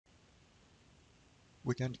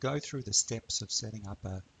We're going to go through the steps of setting up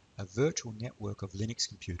a virtual network of Linux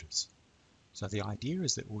computers. So the idea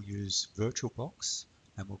is that we'll use VirtualBox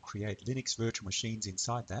and we'll create Linux virtual machines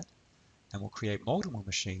inside that, and we'll create multiple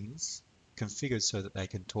machines configured so that they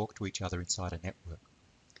can talk to each other inside a network.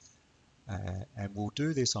 And we'll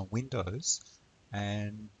do this on Windows,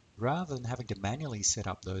 and rather than having to manually set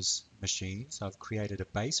up those machines, I've created a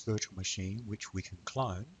base virtual machine which we can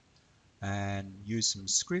clone and use some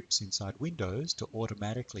scripts inside Windows to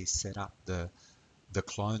automatically set up the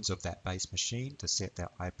clones of that base machine to set their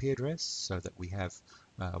IP address so that we have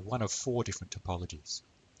one of 4 different topologies.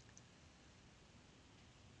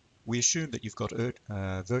 We assume that you've got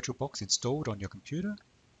VirtualBox installed on your computer.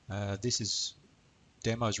 This is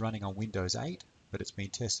demos running on Windows 8, but it's been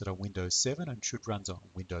tested on Windows 7 and should run on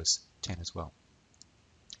Windows 10 as well.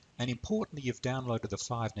 And importantly, you've downloaded the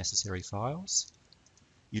 5 necessary files.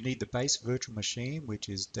 You need the base virtual machine, which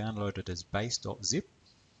is downloaded as base.zip.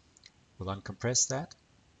 We'll uncompress that,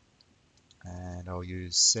 and I'll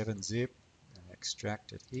use 7-zip and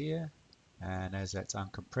extract it here. And as that's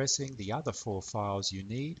uncompressing, the other 4 files you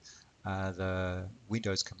need are the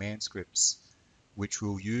Windows command scripts, which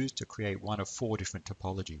we'll use to create one of 4 different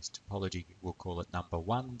topologies. Topology, we'll call it number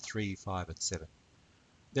 1, 3, 5, and 7.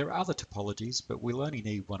 There are other topologies, but we'll only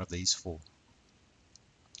need one of these 4.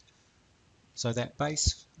 So that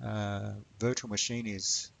base virtual machine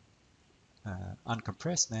is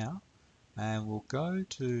uncompressed now, and we'll go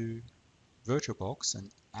to VirtualBox and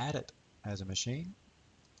add it as a machine.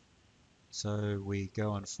 So we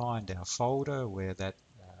go and find our folder where that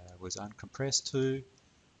was uncompressed to,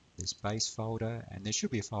 this base folder, and there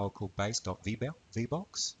should be a file called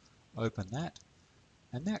base.vbox. Open that,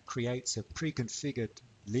 and that creates a pre-configured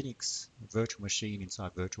Linux virtual machine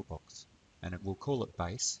inside VirtualBox, and we'll call it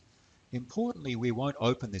base. Importantly, we won't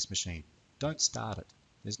open this machine. Don't start it.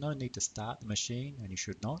 There's no need to start the machine, and you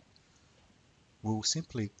should not. We'll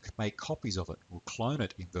simply make copies of it. We'll clone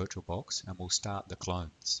it in VirtualBox, and we'll start the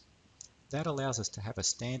clones. That allows us to have a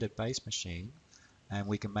standard base machine, and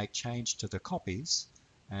we can make change to the copies,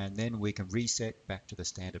 and then we can reset back to the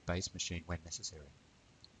standard base machine when necessary.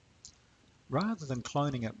 Rather than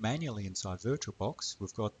cloning it manually inside VirtualBox,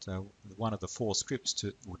 we've got one of the 4 scripts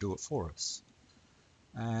will do it for us.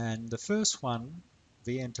 And the first one,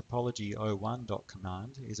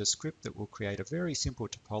 vntopology01.command, is a script that will create a very simple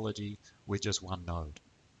topology with just one node.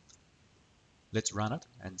 Let's run it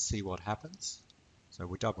and see what happens. So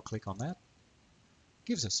we double click on that. It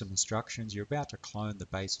gives us some instructions. You're about to clone the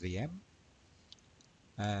base VM.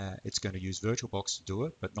 It's going to use VirtualBox to do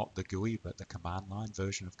it, but not the GUI, but the command line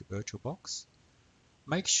version of VirtualBox.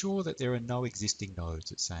 Make sure that there are no existing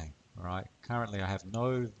nodes, it's saying. All right. Currently, I have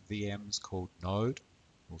no VMs called node.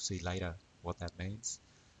 We'll see later what that means.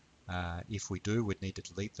 If we do, we'd need to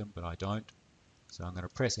delete them, but I don't. So I'm going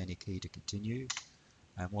to press any key to continue.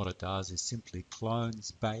 And what it does is simply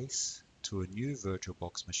clones base to a new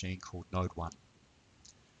VirtualBox machine called Node 1.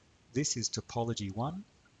 This is topology 1.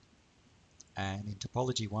 And in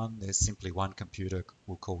topology 1, there's simply one computer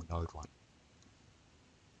we'll call Node 1.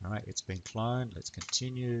 All right, it's been cloned. Let's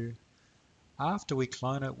continue. After we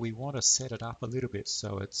clone it, we want to set it up a little bit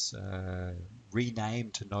so it's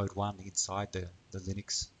renamed to Node 1 inside the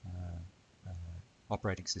Linux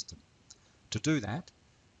operating system. To do that,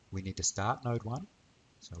 we need to start Node 1.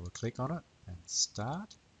 So we'll click on it and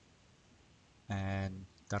start. And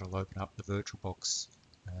that'll open up the VirtualBox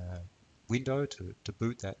window to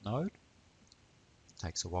boot that node. It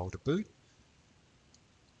takes a while to boot.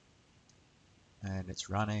 And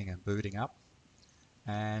it's running and booting up.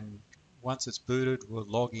 And once it's booted, we'll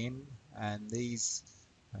log in, and these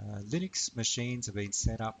Linux machines have been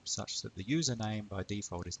set up such that the username by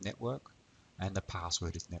default is network and the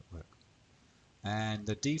password is network. And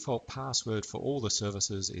the default password for all the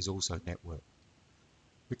services is also network.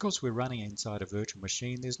 Because we're running inside a virtual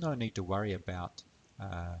machine, there's no need to worry about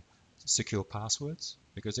secure passwords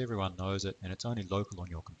because everyone knows it and it's only local on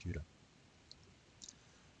your computer.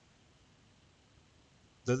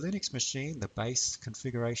 The Linux machine, the base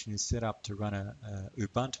configuration is set up to run a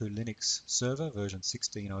Ubuntu Linux server version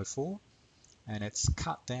 16.04, and it's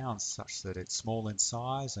cut down such that it's small in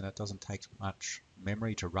size and it doesn't take much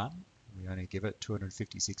memory to run. We only give it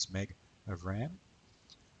 256 meg of RAM.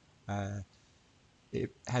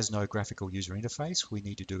 It has no graphical user interface. We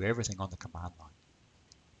need to do everything on the command line.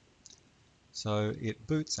 So it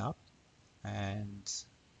boots up, and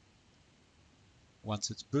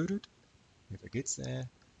once it's booted, if it gets there,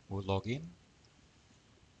 we'll log in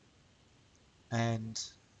and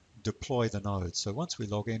deploy the node. So once we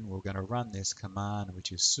log in, we're going to run this command,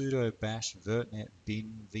 which is sudo bash virtnet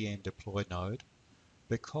bin vn deploy node.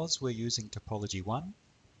 Because we're using topology 1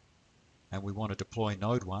 and we want to deploy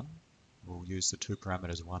node 1, we'll use the two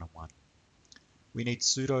parameters 1 and 1. We need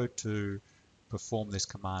sudo to perform this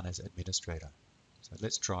command as administrator. So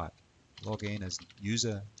let's try it. Log in as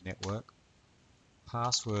user network.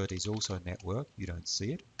 Password is also network. You don't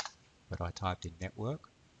see it, but I typed in network.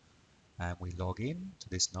 And we log in to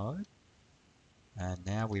this node. And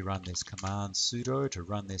now we run this command sudo to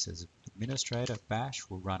run this as administrator. Bash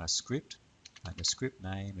will run a script, and the script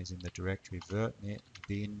name is in the directory virtnet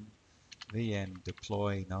bin vm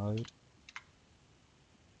deploy node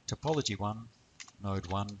topology 1 node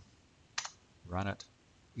 1. Run it.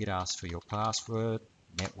 It asks for your password.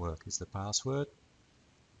 Network is the password,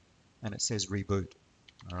 and it says reboot.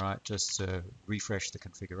 All right, just refresh the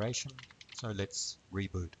configuration. So let's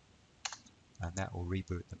reboot, and that will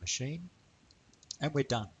reboot the machine. And we're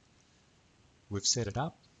done. We've set it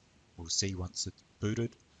up. We'll see once it's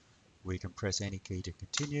booted. We can press any key to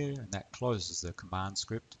continue, and that closes the command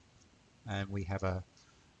script. And we have a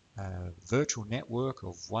virtual network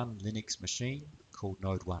of one Linux machine called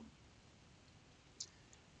Node 1.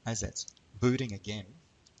 As that's booting again,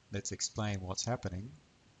 let's explain what's happening.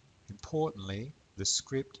 Importantly, the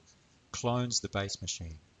script clones the base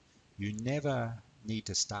machine. You never need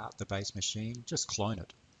to start the base machine, just clone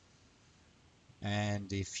it.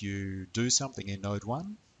 And if you do something in Node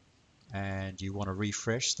 1 and you want to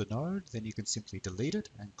refresh the node, then you can simply delete it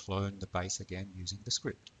and clone the base again using the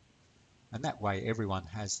script. And that way everyone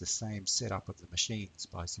has the same setup of the machines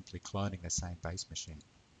by simply cloning the same base machine.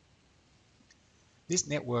 This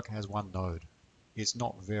network has one node. It's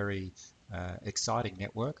not very exciting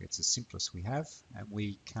network. It's the simplest we have, and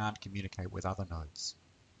we can't communicate with other nodes.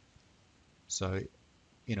 So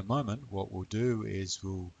in a moment, what we'll do is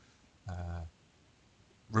we'll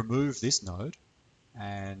remove this node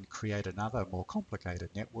and create another more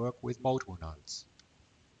complicated network with multiple nodes.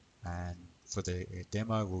 And for the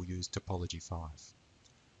demo, we'll use topology 5.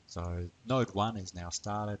 So node 1 is now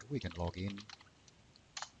started. We can log in,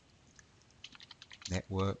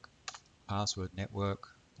 network, password network,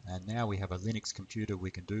 and now we have a Linux computer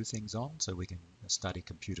we can do things on, so we can study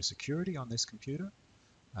computer security on this computer.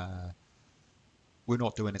 We'll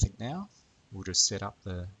not do anything now. We'll just set up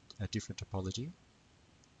a different topology.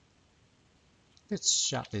 Let's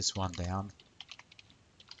shut this one down,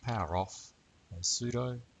 power off as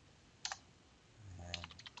sudo, and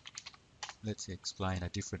let's explain a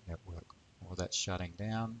different network. While that's shutting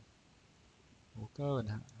down, we'll go and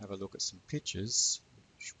have a look at some pictures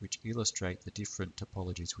which illustrate the different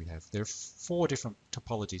topologies we have. There are 4 different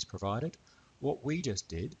topologies provided. What we just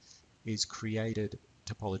did is created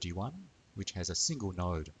topology 1, which has a single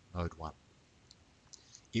node, node 1.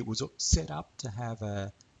 It was set up to have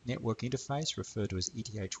a network interface referred to as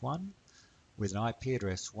ETH1 with an IP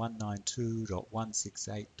address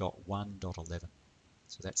 192.168.1.11.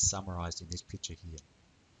 So that's summarized in this picture here.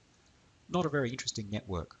 Not a very interesting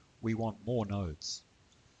network. We want more nodes.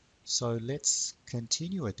 So let's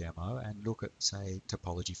continue a demo and look at, say,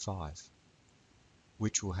 topology 5,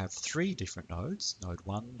 which will have 3 different nodes, node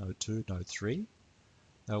 1, node 2, node 3.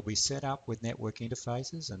 They'll be set up with network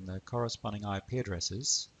interfaces and the corresponding IP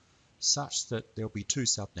addresses such that there'll be 2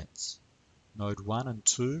 subnets. Node 1 and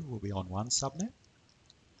 2 will be on one subnet,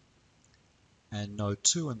 and node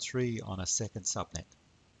 2 and 3 on a second subnet.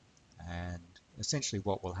 And essentially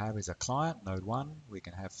what we'll have is a client, node 1, we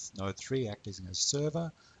can have node 3 acting as a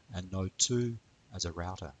server, and node 2 as a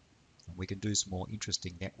router. And we can do some more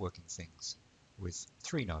interesting networking things with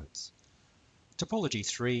 3 nodes. Topology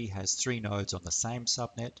 3 has 3 nodes on the same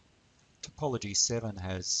subnet. Topology 7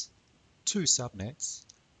 has 2 subnets,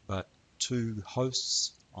 but 2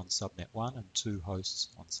 hosts on subnet 1 and 2 hosts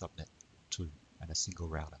on subnet 2, and a single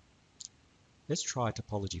router. Let's try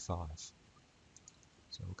topology 5.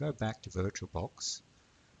 So we'll go back to VirtualBox.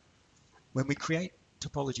 When we create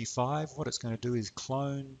topology 5, what it's going to do is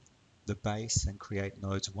clone the base and create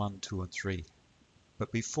nodes 1, 2, and 3.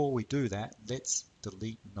 But before we do that, let's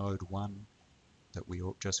delete node 1 that we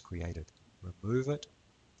just created. Remove it.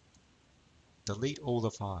 Delete all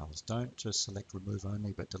the files. Don't just select remove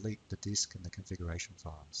only, but delete the disk and the configuration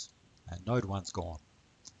files. And node 1's gone.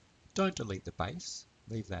 Don't delete the base.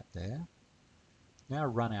 Leave that there. Now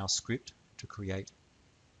run our script to create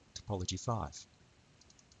topology 5.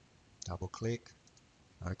 Double click.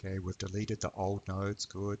 Okay, we've deleted the old nodes.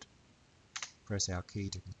 Good. Press our key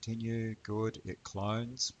to continue. Good. It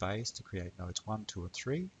clones base to create nodes 1, 2, and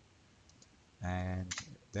 3. And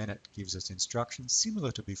then it gives us instructions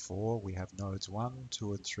similar to before. We have nodes 1,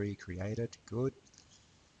 2, and 3 created. Good.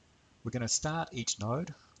 We're going to start each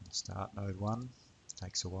node. Start node 1.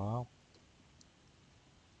 Takes a while.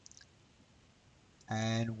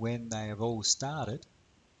 And when they have all started,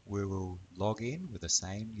 we will log in with the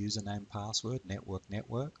same username, password,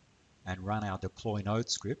 network, and run our deploy node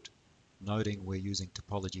script, noting we're using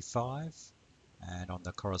topology 5 and on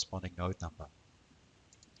the corresponding node number.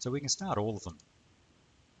 So we can start all of them.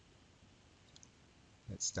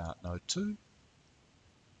 Let's start node 2.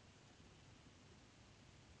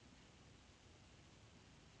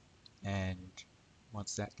 And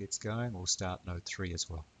once that gets going, we'll start node 3 as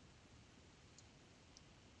well.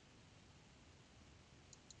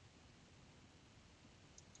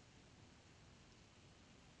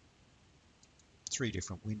 Three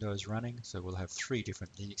different windows running, so we'll have 3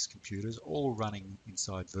 different Linux computers all running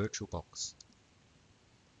inside VirtualBox.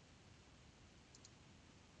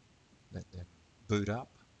 Let them boot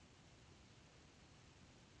up.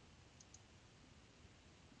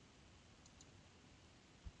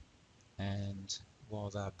 And while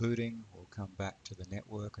they're booting, we'll come back to the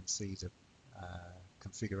network and see the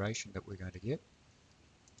configuration that we're going to get.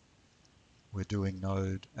 We're doing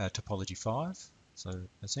node topology 5. So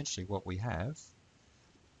essentially what we have,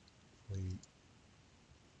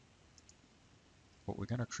 what we're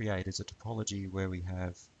going to create is a topology where we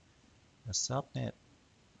have a subnet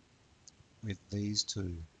with these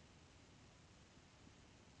 2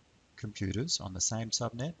 computers on the same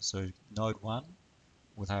subnet. So node 1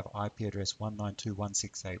 will have IP address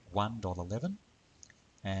 192.168.1.11,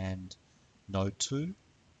 and node 2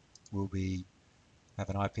 will have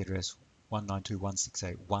an IP address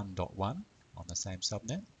 192.168.1.1 on the same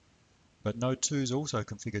subnet. But node 2 is also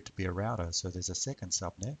configured to be a router, so there's a second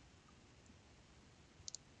subnet.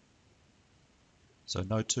 So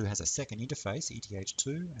node 2 has a second interface,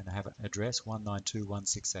 ETH2, and I have an address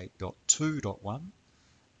 192.168.2.1,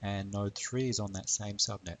 and node 3 is on that same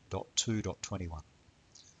subnet, .2.21.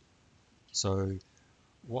 So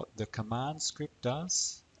what the command script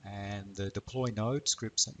does and the deploy node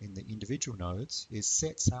scripts in the individual nodes is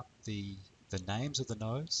sets up the names of the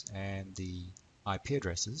nodes and the IP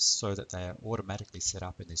addresses so that they are automatically set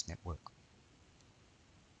up in this network.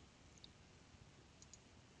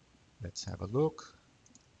 Let's have a look,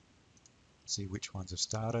 see which ones have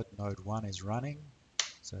started. Node 1 is running,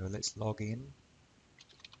 so let's log in.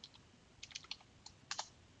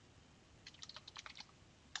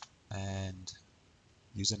 And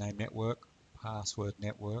username network, password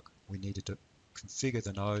network. We needed to configure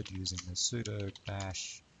the node using the sudo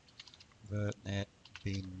bash virtnet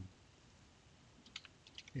bin.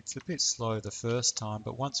 It's a bit slow the first time,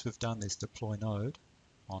 but once we've done this deploy node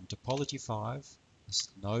on topology 5, this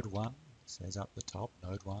node 1 says up the top,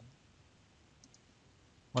 node 1.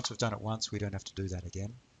 Once we've done it once, we don't have to do that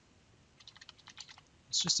again.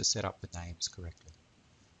 It's just to set up the names correctly.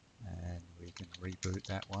 And we can reboot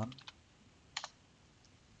that one.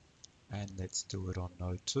 And let's do it on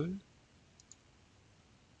node 2.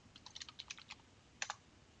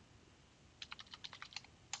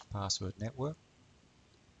 Password network.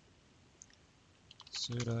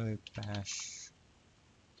 Sudo bash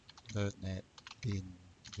virtnet bin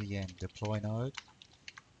vm deploy node.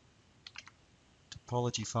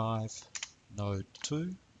 Topology 5, node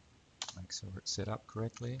 2. Make sure it's set up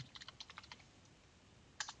correctly.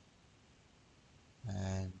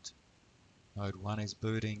 And node 1 is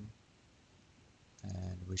booting.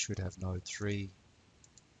 And we should have node 3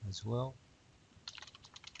 as well.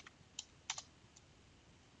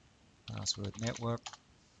 Password network.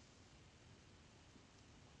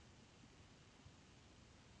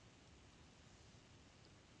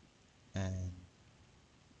 And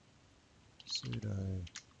sudo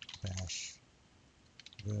bash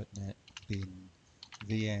virtnet bin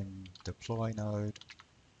vm deploy node.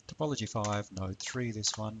 Topology 5, node 3,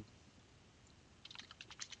 this one.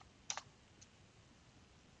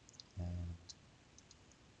 And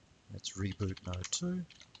let's reboot node 2.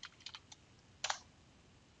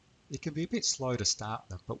 It can be a bit slow to start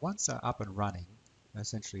them, but once they're up and running,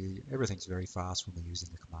 essentially everything's very fast when we're using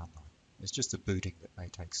the command line. It's just the booting that may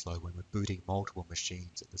take slow when we're booting multiple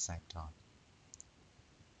machines at the same time.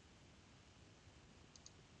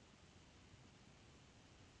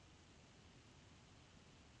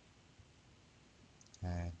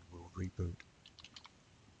 And we'll reboot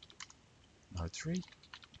node 3.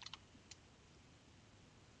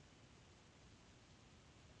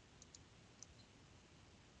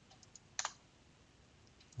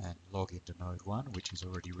 And log into node 1, which is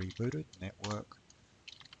already rebooted, network.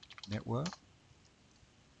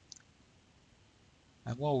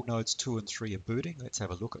 And while nodes 2 and 3 are booting, let's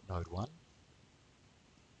have a look at node 1.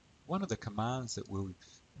 One of the commands that we'll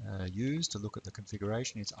use to look at the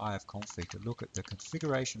configuration is ifconfig, to look at the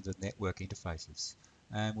configuration of the network interfaces.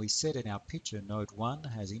 And we said in our picture node 1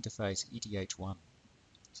 has interface ETH1.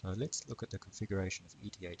 So let's look at the configuration of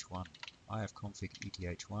ETH1. I have config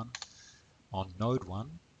ETH1 on node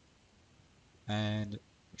 1, and it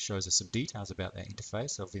shows us some details about that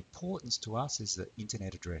interface. Of importance to us is the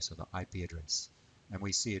internet address or the IP address. And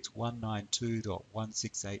we see it's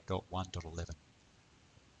 192.168.1.11.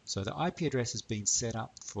 So the IP address has been set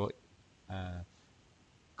up for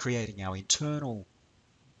creating our internal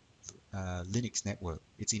Linux network.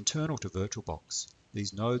 It's internal to VirtualBox.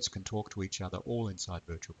 These nodes can talk to each other all inside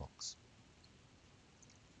VirtualBox.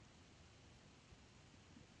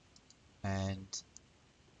 And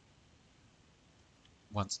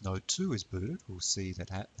once node 2 is booted, we'll see that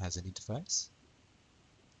it has an interface.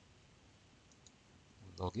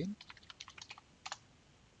 We'll log in.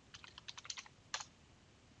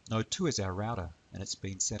 Node 2 is our router, and it's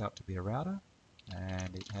been set up to be a router,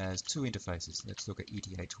 and it has two interfaces. Let's look at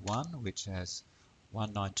ETH1, which has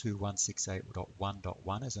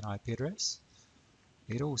 192.168.1.1 as an IP address.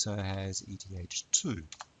 It also has ETH2,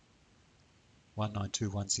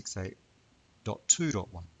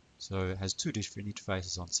 192.168.2.1. So it has two different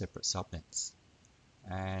interfaces on separate subnets.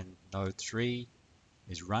 And node 3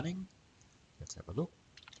 is running. Let's have a look.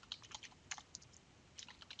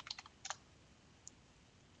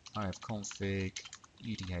 I have config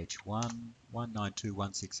ETH1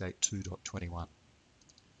 192.168.2.21.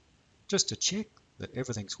 Just to check that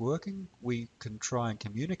everything's working, we can try and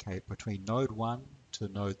communicate between node 1 to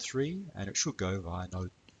node 3, and it should go via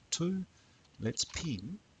node 2. Let's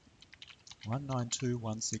ping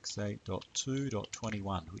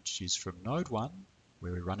 192.168.2.21, which is from node 1,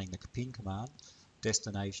 where we're running the ping command.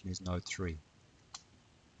 Destination is node 3.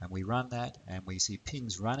 And we run that, and we see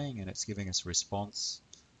pings running, and it's giving us a response,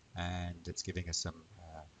 and it's giving us some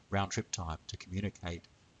round-trip time to communicate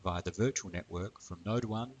via the virtual network from node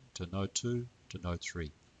 1 to node 2 to node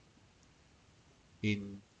 3.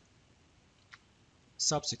 In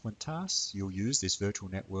subsequent tasks, you'll use this virtual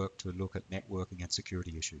network to look at networking and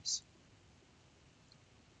security issues.